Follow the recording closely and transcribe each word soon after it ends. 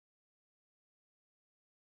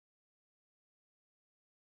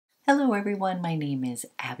Hello everyone, my name is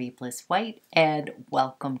Abby Bliss White and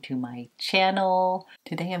welcome to my channel.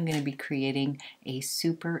 Today I'm going to be creating a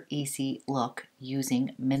super easy look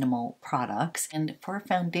using minimal products, and for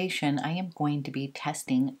foundation I am going to be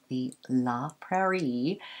testing the La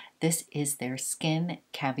Prairie. This is their Skin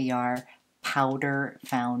Caviar powder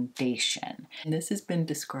foundation. And this has been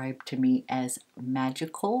described to me as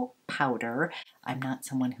magical powder. I'm not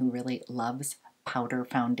someone who really loves powder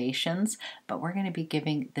foundations, but we're going to be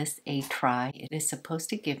giving this a try. It is supposed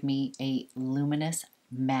to give me a luminous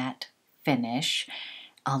matte finish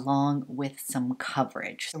along with some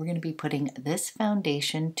coverage. So we're going to be putting this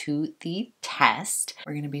foundation to the test.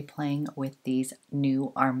 We're going to be playing with these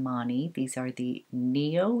new Armani. These are the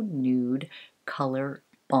Nude color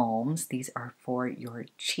balms. These are for your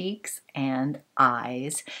cheeks and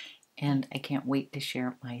eyes, and I can't wait to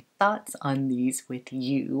share my thoughts on these with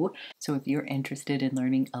you. So if you're interested in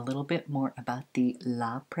learning a little bit more about the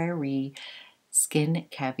La Prairie Skin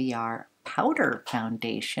Caviar powder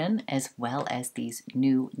foundation, as well as these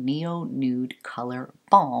new Nude color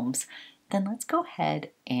balms, then let's go ahead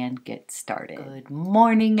and get started. Good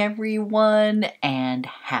morning everyone, and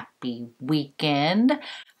happy weekend.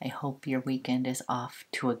 I hope your weekend is off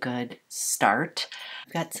to a good start.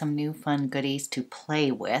 I've got some new fun goodies to play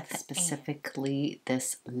with, specifically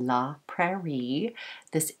this La Prairie.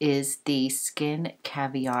 This is the Skin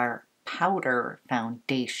Caviar powder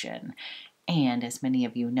foundation. And as many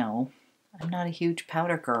of you know, I'm not a huge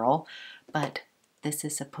powder girl, but this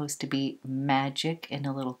is supposed to be magic and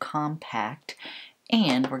a little compact,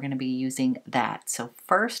 and we're going to be using that. So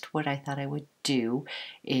first, what I thought I would do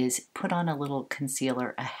is put on a little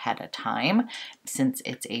concealer ahead of time, since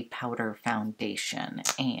it's a powder foundation,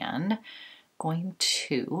 and going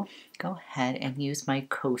to go ahead and use my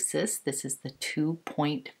Kosas. This is the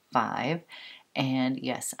 2.5, and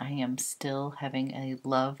yes, I am still having a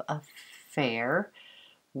love affair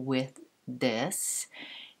with this,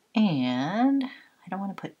 and I don't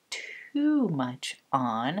want to put too much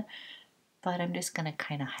on, but I'm just going to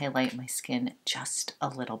kind of highlight my skin just a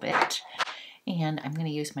little bit, and I'm going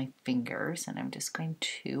to use my fingers, and I'm just going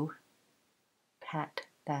to pat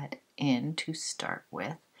that in to start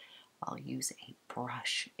with. I'll use a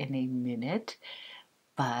brush in a minute,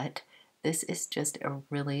 but this is just a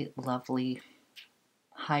really lovely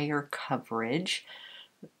higher coverage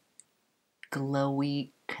glowy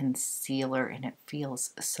concealer, and it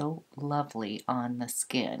feels so lovely on the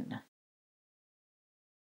skin.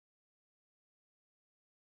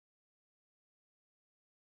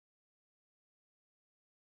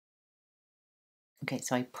 Okay,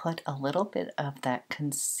 so I put a little bit of that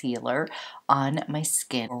concealer on my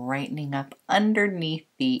skin, brightening up underneath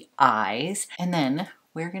the eyes, and then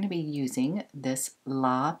we're going to be using this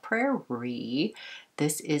La Prairie.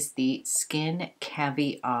 This is the Skin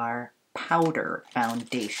Caviar powder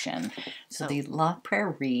foundation. So the La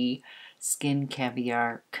Prairie Skin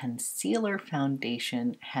Caviar Concealer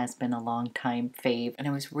Foundation has been a long time fave, and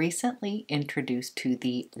I was recently introduced to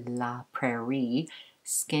the La Prairie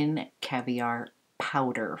Skin Caviar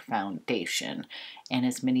powder foundation. And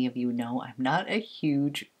as many of you know, I'm not a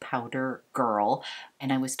huge powder girl,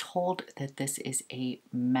 and I was told that this is a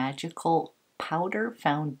magical powder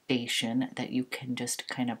foundation that you can just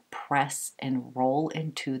kind of press and roll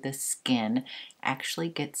into the skin, actually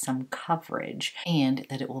get some coverage, and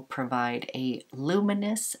that it will provide a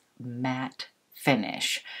luminous matte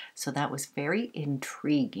finish. So that was very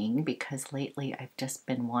intriguing, because lately I've just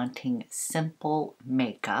been wanting simple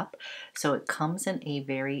makeup. So it comes in a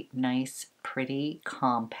very nice, pretty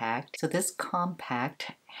compact. So this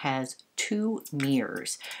compact has 2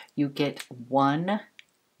 mirrors. You get one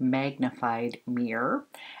magnified mirror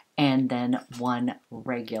and then one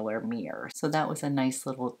regular mirror. So that was a nice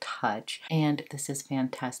little touch, and this is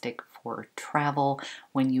fantastic for travel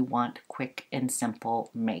when you want quick and simple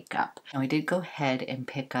makeup. Now I did go ahead and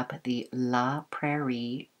pick up the La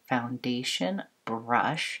Prairie foundation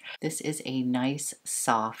brush. This is a nice,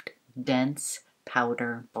 soft, dense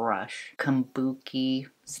powder brush, kabuki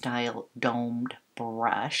style domed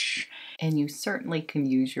brush, and you certainly can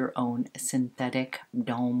use your own synthetic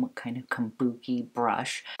dome kind of kabuki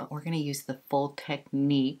brush, but we're going to use the full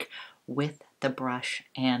technique with the brush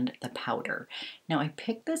and the powder. Now I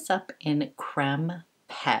picked this up in Creme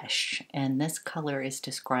Peche, and this color is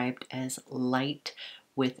described as light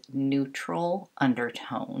with neutral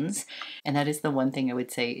undertones, and that is the one thing I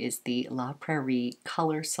would say is the La Prairie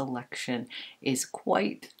color selection is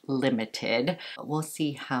quite limited. We'll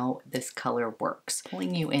see how this color works.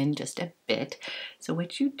 Pulling you in just a bit. So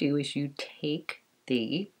what you do is you take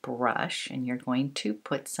the brush and you're going to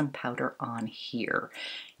put some powder on here.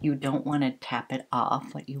 You don't want to tap it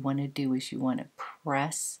off. What you want to do is you want to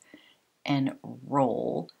press and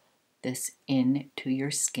roll this into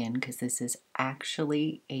your skin because this is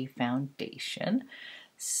actually a foundation.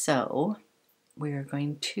 So we're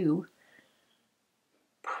going to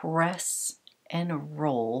press and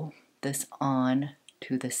roll this on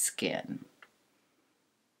to the skin.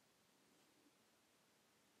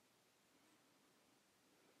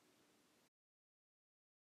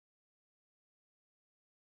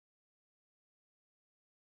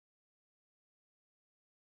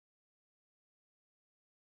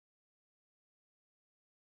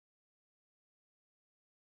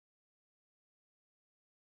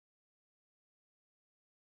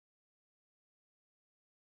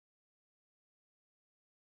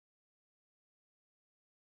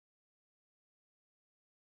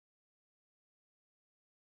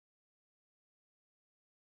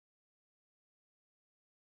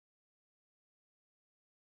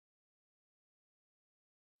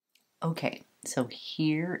 Okay, so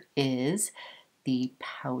here is the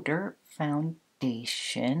powder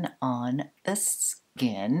foundation on the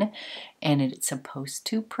skin, and it's supposed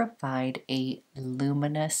to provide a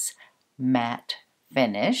luminous matte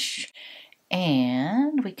finish,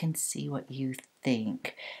 and we can see what you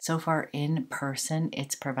think. So far in person,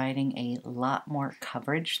 it's providing a lot more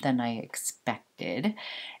coverage than I expected,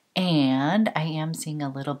 and I am seeing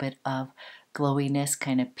a little bit of glowiness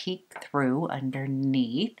kind of peek through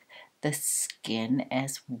underneath the skin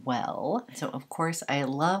as well. So of course I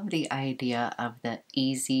love the idea of the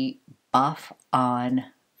easy buff on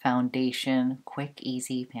foundation, quick,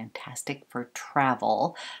 easy, fantastic for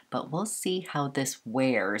travel, but we'll see how this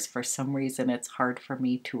wears. For some reason it's hard for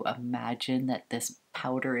me to imagine that this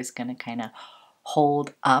powder is going to kind of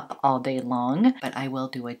hold up all day long, but I will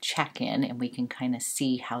do a check-in and we can kind of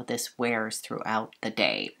see how this wears throughout the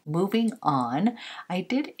day. Moving on, I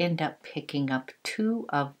did end up picking up two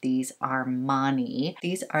of these Armani.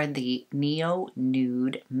 These are the Neo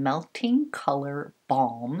Nude Melting Color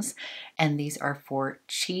Balms, and these are for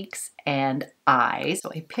cheeks and eyes. So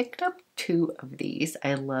I picked up two of these.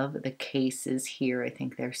 I love the cases here. I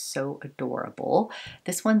think they're so adorable.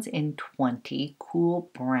 This one's in 20, cool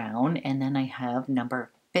brown, and then I have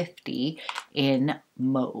number 50 in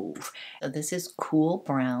mauve. So this is cool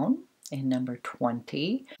brown in number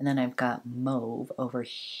 20, and then I've got mauve over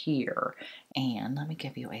here. And let me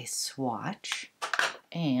give you a swatch.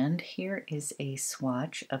 And here is a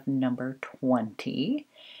swatch of number 20.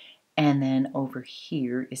 And then over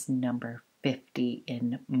here is number 50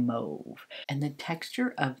 in mauve. And the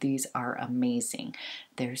texture of these are amazing.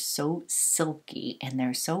 They're so silky and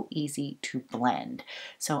they're so easy to blend.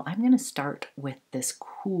 So I'm going to start with this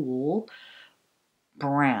cool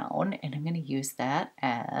brown, and I'm going to use that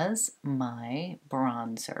as my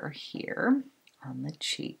bronzer here on the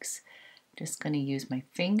cheeks. Just going to use my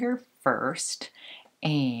finger first,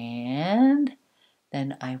 and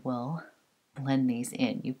then I will blend these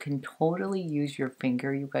in. You can totally use your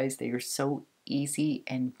finger, you guys. They are so easy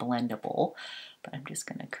and blendable. But I'm just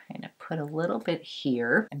going to kind of put a little bit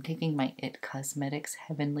here. I'm taking my IT Cosmetics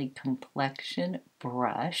Heavenly Complexion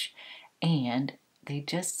brush, and they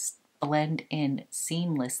just blend in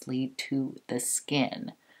seamlessly to the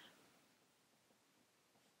skin.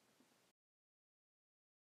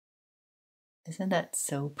 Isn't that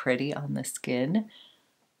so pretty on the skin?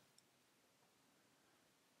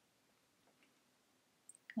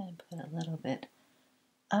 And put a little bit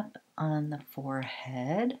up on the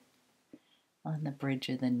forehead, on the bridge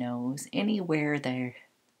of the nose, anywhere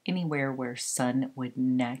where sun would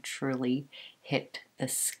naturally hit the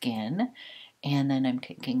skin. And then I'm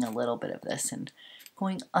taking a little bit of this and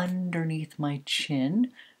going underneath my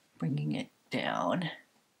chin, bringing it down.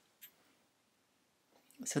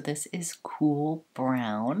 So this is cool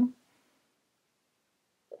brown.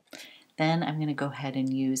 Then I'm going to go ahead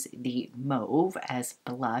and use the mauve as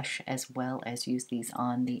blush, as well as use these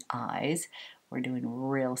on the eyes. We're doing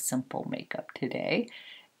real simple makeup today.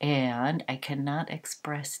 And I cannot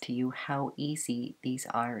express to you how easy these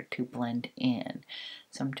are to blend in.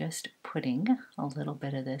 So I'm just putting a little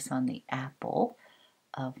bit of this on the apple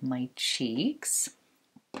of my cheeks.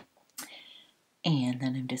 And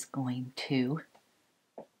then I'm just going to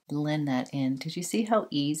blend that in. Did you see how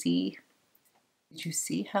easy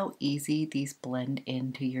these blend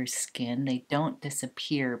into your skin? They don't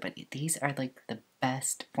disappear, but these are like the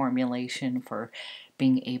best formulation for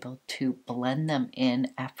being able to blend them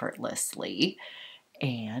in effortlessly,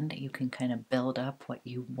 and you can kind of build up what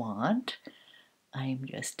you want. I'm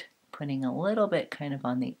just putting a little bit kind of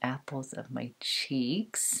on the apples of my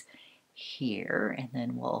cheeks, here, and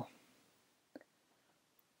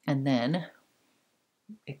then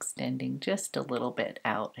extending just a little bit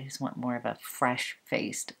out. I just want more of a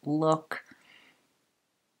fresh-faced look.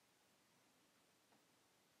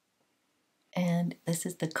 And this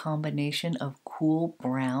is the combination of cool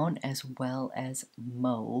brown as well as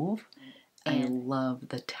mauve. I love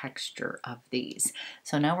the texture of these.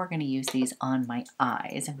 So now we're going to use these on my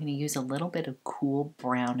eyes. I'm going to use a little bit of cool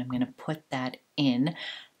brown. I'm going to put that in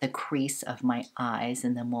the crease of my eyes,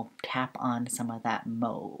 and then we'll tap on some of that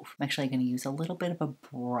mauve. I'm actually going to use a little bit of a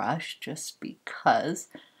brush just because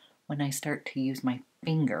when I start to use my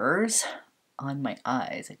fingers on my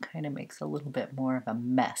eyes, it kind of makes a little bit more of a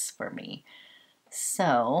mess for me.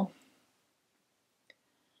 So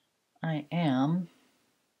I am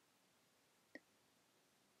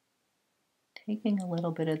taking a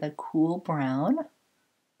little bit of the cool brown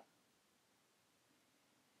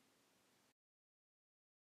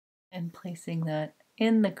and placing that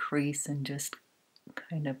in the crease and just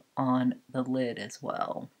kind of on the lid as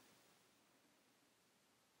well.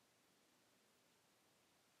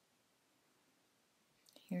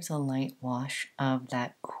 Here's a light wash of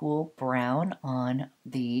that cool brown on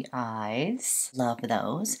the eyes. Love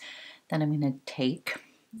those. Then I'm going to take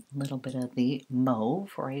a little bit of the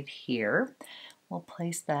mauve right here. We'll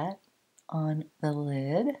place that on the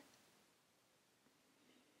lid.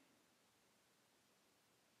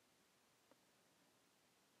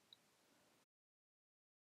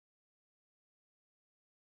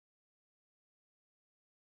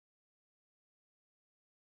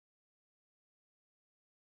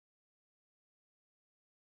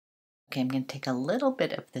 Okay, I'm going to take a little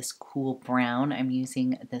bit of this cool brown. I'm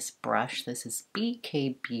using this brush. This is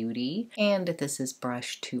BK Beauty, and this is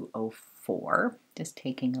brush 204. Just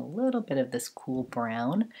taking a little bit of this cool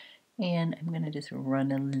brown, and I'm going to just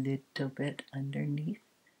run a little bit underneath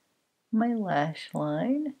my lash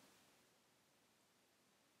line.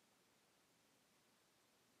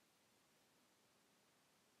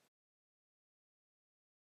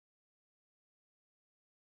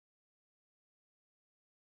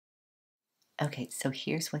 Okay, so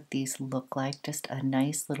here's what these look like. Just a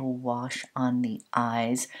nice little wash on the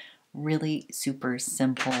eyes. Really super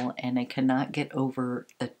simple, and I cannot get over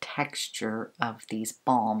the texture of these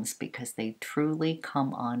balms because they truly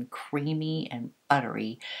come on creamy and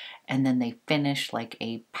buttery, and then they finish like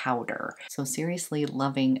a powder. So seriously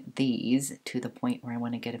loving these to the point where I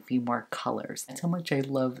want to get a few more colors. That's how much I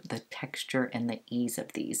love the texture and the ease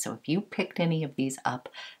of these. So if you picked any of these up,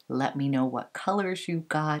 let me know what colors you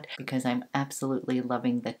got because I'm absolutely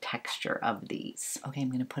loving the texture of these. Okay, I'm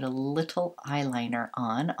going to put a little eyeliner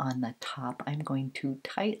on the top. I'm going to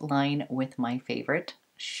tight line with my favorite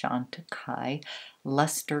Chantecaille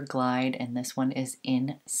Luster Glide, and this one is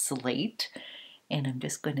in Slate. And I'm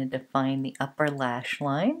just going to define the upper lash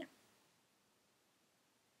line.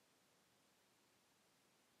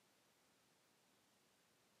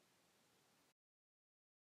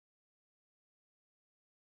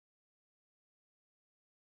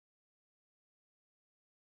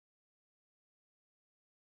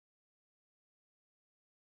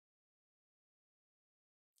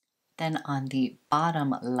 Then on the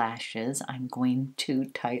bottom lashes, I'm going to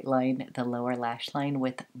tightline the lower lash line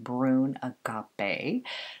with Brune Agape.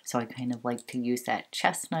 So I kind of like to use that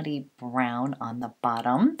chestnutty brown on the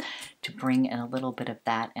bottom to bring in a little bit of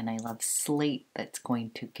that. And I love Slate that's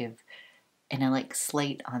going to give, and I like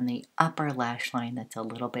Slate on the upper lash line that's a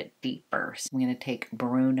little bit deeper. So I'm going to take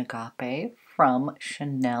Brune Agape from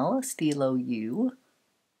Chanel Stilo U.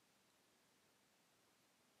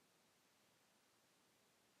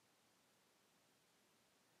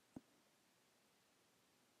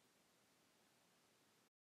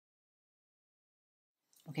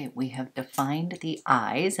 Okay, we have defined the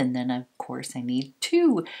eyes, and then of course I need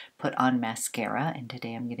to put on mascara, and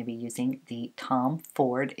today I'm going to be using the Tom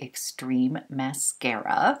Ford Extreme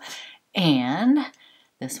Mascara, and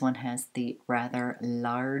this one has the rather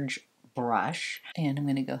large brush, and I'm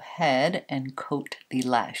going to go ahead and coat the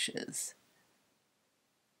lashes.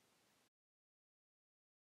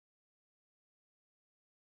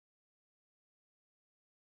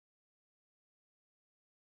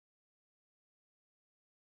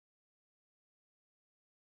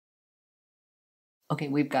 Okay,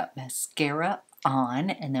 we've got mascara on,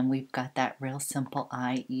 and then we've got that real simple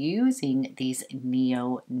eye using these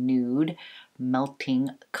Neo Nude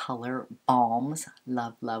Melting Color Balms.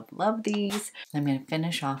 Love, love, love these. I'm going to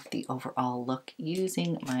finish off the overall look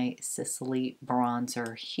using my Sicily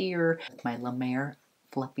bronzer here, my La Mer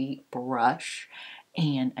fluffy brush,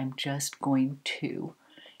 and I'm just going to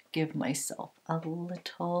give myself a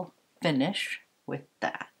little finish with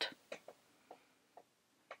that.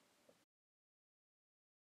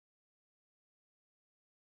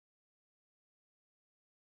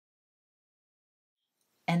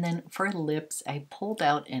 And then for lips, I pulled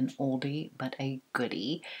out an oldie but a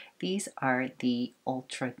goodie. These are the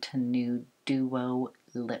Ultra to Nude Duo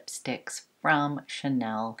lipsticks from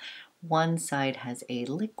Chanel. One side has a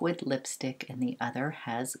liquid lipstick and the other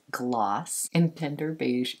has gloss. And Tender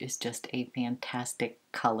Beige is just a fantastic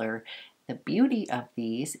color. The beauty of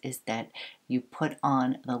these is that you put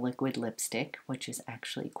on the liquid lipstick, which is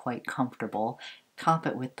actually quite comfortable, top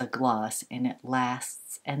it with the gloss, and it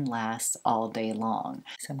lasts and lasts all day long.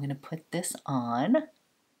 So I'm going to put this on.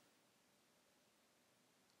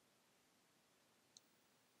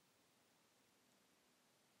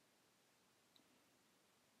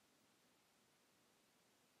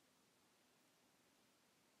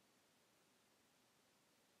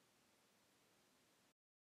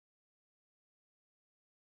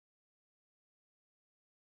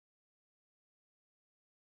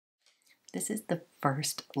 This is the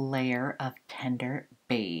first layer of Tender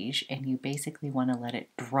Beige, and you basically want to let it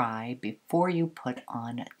dry before you put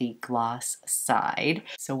on the gloss side.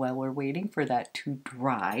 So while we're waiting for that to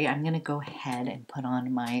dry, I'm going to go ahead and put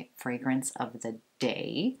on my fragrance of the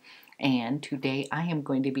day. And today I am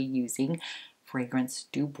going to be using Fragrance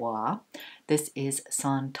Du Bois. This is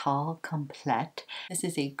Santal Complete. This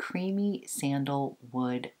is a creamy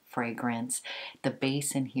sandalwood fragrance. The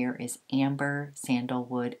base in here is amber,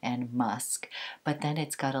 sandalwood, and musk, but then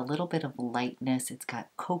it's got a little bit of lightness. It's got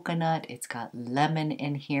coconut, it's got lemon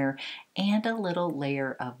in here, and a little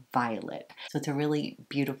layer of violet. So it's a really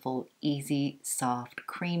beautiful, easy, soft,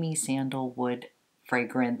 creamy sandalwood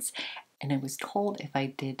fragrance. And I was told if I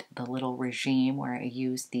did the little regime where I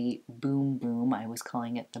used the Boom Boom, I was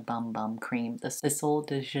calling it the Bum Bum Cream, the Sol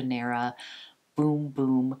de Janeiro Boom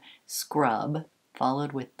Boom Scrub,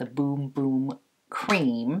 followed with the Boom Boom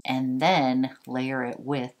Cream, and then layer it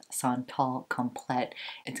with Santal Complete.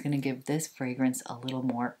 It's going to give this fragrance a little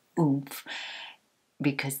more oomph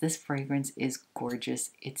because this fragrance is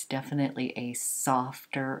gorgeous. It's definitely a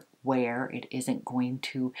softer wear. It isn't going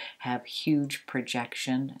to have huge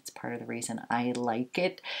projection. It's part of the reason I like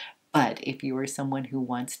it. But if you are someone who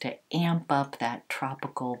wants to amp up that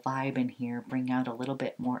tropical vibe in here, bring out a little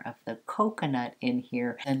bit more of the coconut in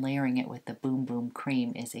here, then layering it with the Boom Boom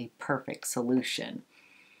Cream is a perfect solution.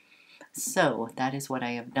 So that is what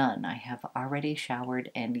I have done. I have already showered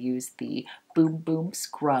and used the Boom Boom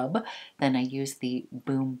Scrub. Then I used the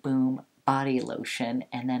Boom Boom body lotion,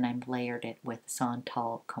 and then I layered it with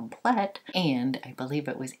Santal Complete. And I believe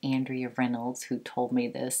it was Andrea Reynolds who told me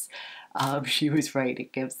this. She was right.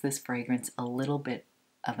 It gives this fragrance a little bit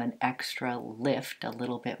of an extra lift, a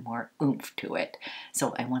little bit more oomph to it.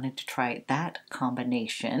 So I wanted to try that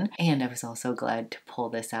combination, and I was also glad to pull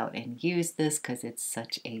this out and use this because it's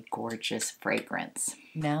such a gorgeous fragrance.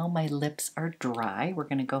 Now my lips are dry. We're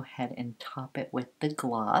going to go ahead and top it with the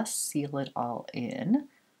gloss, seal it all in.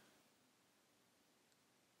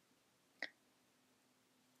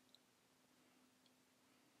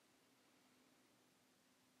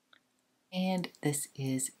 And this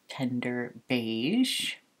is Tender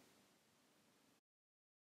Beige.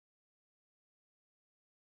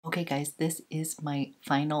 Okay guys, this is my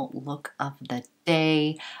final look of the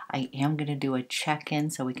day. I am going to do a check-in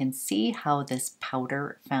so we can see how this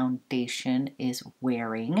powder foundation is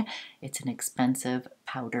wearing. It's an expensive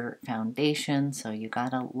powder foundation, so you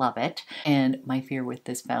gotta love it. And my fear with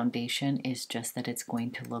this foundation is just that it's going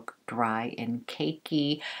to look dry and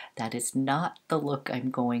cakey. That is not the look I'm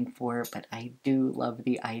going for, but I do love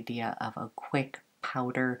the idea of a quick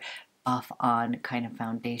powder buff on kind of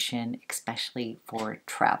foundation, especially for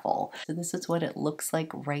travel. So this is what it looks like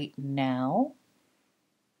right now.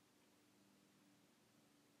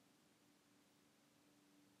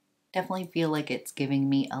 Definitely feel like it's giving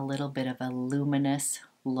me a little bit of a luminous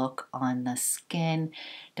look on the skin.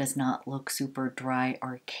 Does not look super dry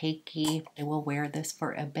or cakey. I will wear this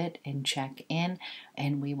for a bit and check in,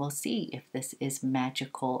 and we will see if this is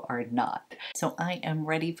magical or not. So I am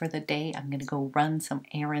ready for the day. I'm gonna go run some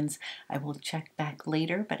errands. I will check back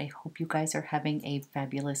later, but I hope you guys are having a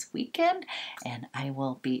fabulous weekend, and I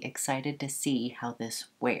will be excited to see how this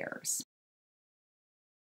wears.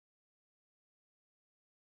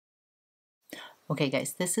 Okay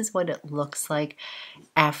guys, this is what it looks like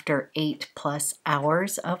after 8+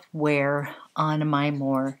 hours of wear on my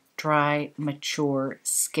more dry, mature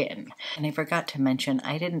skin. And I forgot to mention,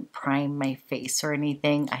 I didn't prime my face or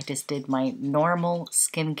anything. I just did my normal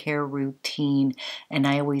skincare routine, and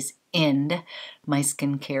I always end my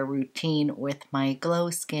skincare routine with my Glow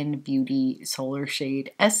Skin Beauty Solar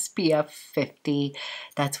Shade SPF 50.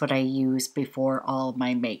 That's what I use before all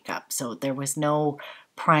my makeup. So there was no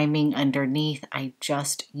priming underneath. I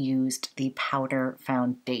just used the powder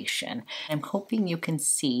foundation. I'm hoping you can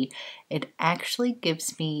see it actually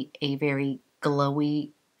gives me a very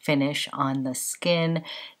glowy finish on the skin,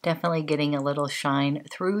 definitely getting a little shine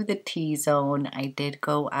through the T-zone. I did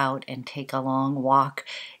go out and take a long walk.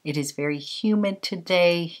 It is very humid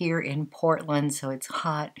today here in Portland, so it's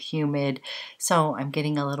hot, humid, so I'm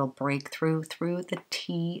getting a little breakthrough through the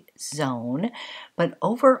T-zone. But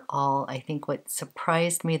overall, I think what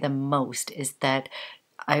surprised me the most is that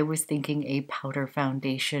I was thinking a powder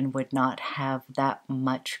foundation would not have that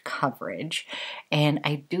much coverage, and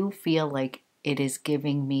I do feel like it is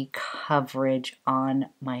giving me coverage on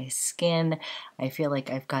my skin. I feel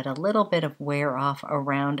like I've got a little bit of wear off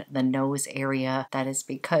around the nose area. That is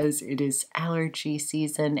because it is allergy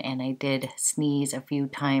season and I did sneeze a few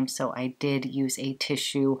times, so I did use a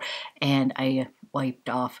tissue and I wiped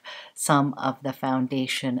off some of the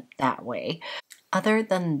foundation that way. Other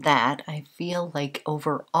than that, I feel like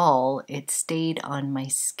overall it stayed on my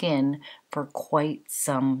skin for quite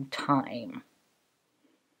some time.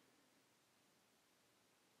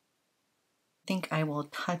 I think I will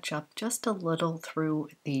touch up just a little through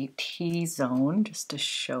the T-zone just to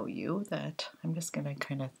show you that I'm just going to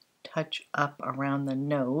kind of touch up around the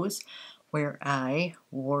nose where I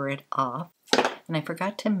wore it off. And I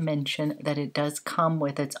forgot to mention that it does come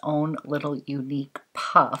with its own little unique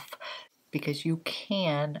puff, because you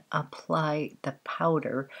can apply the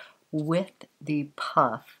powder with the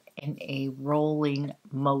puff in a rolling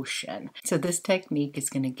motion. So this technique is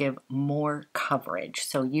going to give more coverage.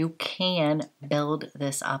 So you can build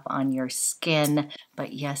this up on your skin,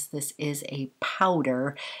 but yes, this is a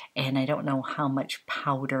powder, and I don't know how much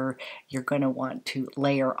powder you're going to want to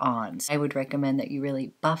layer on. So I would recommend that you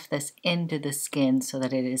really buff this into the skin so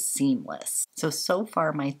that it is seamless. So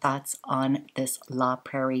far my thoughts on this La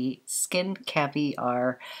Prairie Skin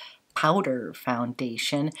Caviar powder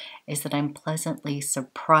foundation is that I'm pleasantly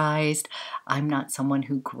surprised. I'm not someone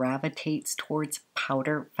who gravitates towards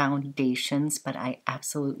powder foundations, but I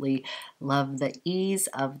absolutely love the ease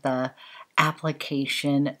of the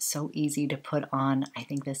application. So easy to put on. I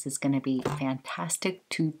think this is going to be fantastic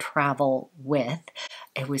to travel with.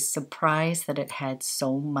 I was surprised that it had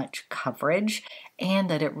so much coverage and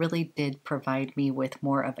that it really did provide me with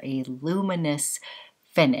more of a luminous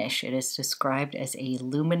finish. It is described as a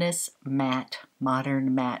luminous matte,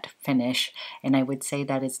 modern matte finish, and I would say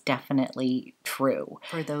that is definitely true.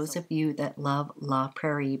 For those of you that love La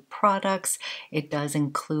Prairie products, it does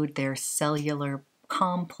include their cellular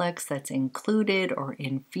complex that's included or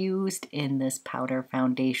infused in this powder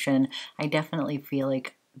foundation. I definitely feel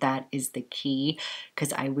like that is the key,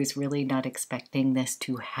 because I was really not expecting this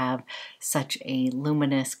to have such a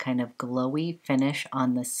luminous kind of glowy finish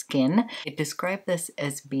on the skin. It described this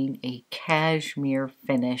as being a cashmere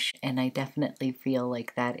finish, and I definitely feel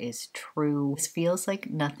like that is true. This feels like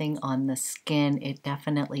nothing on the skin. It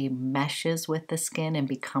definitely meshes with the skin and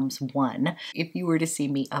becomes one. If you were to see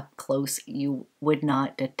me up close, you would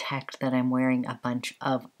not detect that I'm wearing a bunch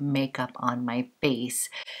of makeup on my face.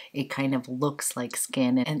 It kind of looks like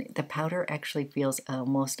skin, and the powder actually feels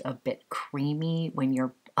almost a bit creamy when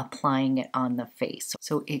you're applying it on the face.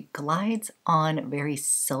 So it glides on very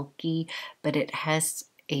silky, but it has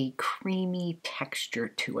a creamy texture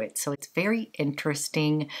to it. So it's very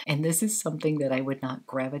interesting, and this is something that I would not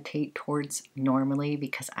gravitate towards normally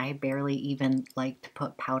because I barely even like to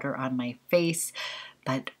put powder on my face.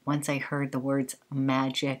 But once I heard the words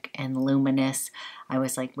magic and luminous, I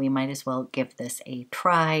was like, we might as well give this a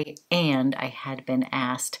try. And I had been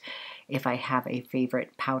asked if I have a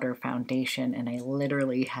favorite powder foundation, and I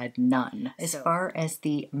literally had none. As far as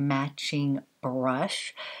the matching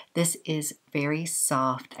brush, this is very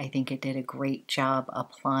soft. I think it did a great job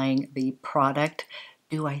applying the product.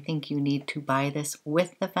 Do I think you need to buy this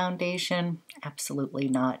with the foundation? Absolutely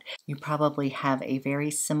not. You probably have a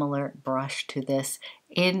very similar brush to this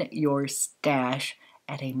in your stash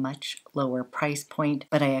at a much lower price point,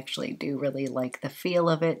 but I actually do really like the feel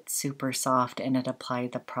of it. Super soft, and it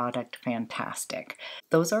applied the product fantastic.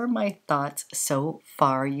 Those are my thoughts so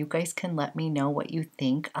far. You guys can let me know what you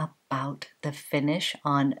think about the finish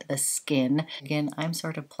on the skin. Again, I'm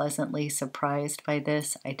sort of pleasantly surprised by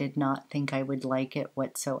this. I did not think I would like it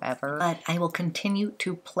whatsoever, but I will continue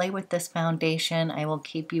to play with this foundation. I will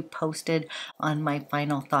keep you posted on my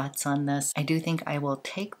final thoughts on this. I do think I will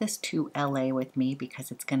take this to LA with me because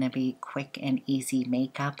it's going to be quick and easy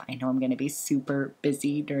makeup. I know I'm going to be super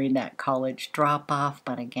busy during that college drop-off,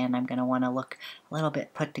 but again, I'm going to want to look a little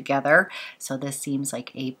bit put together, so this seems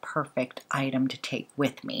like a perfect item to take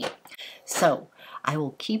with me. So I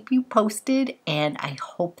will keep you posted, and I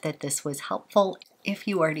hope that this was helpful. If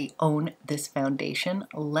you already own this foundation,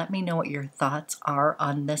 let me know what your thoughts are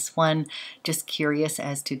on this one. Just curious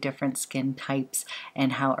as to different skin types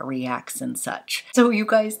and how it reacts and such. So you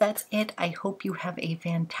guys, that's it. I hope you have a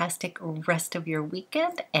fantastic rest of your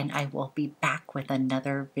weekend, and I will be back with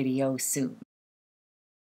another video soon.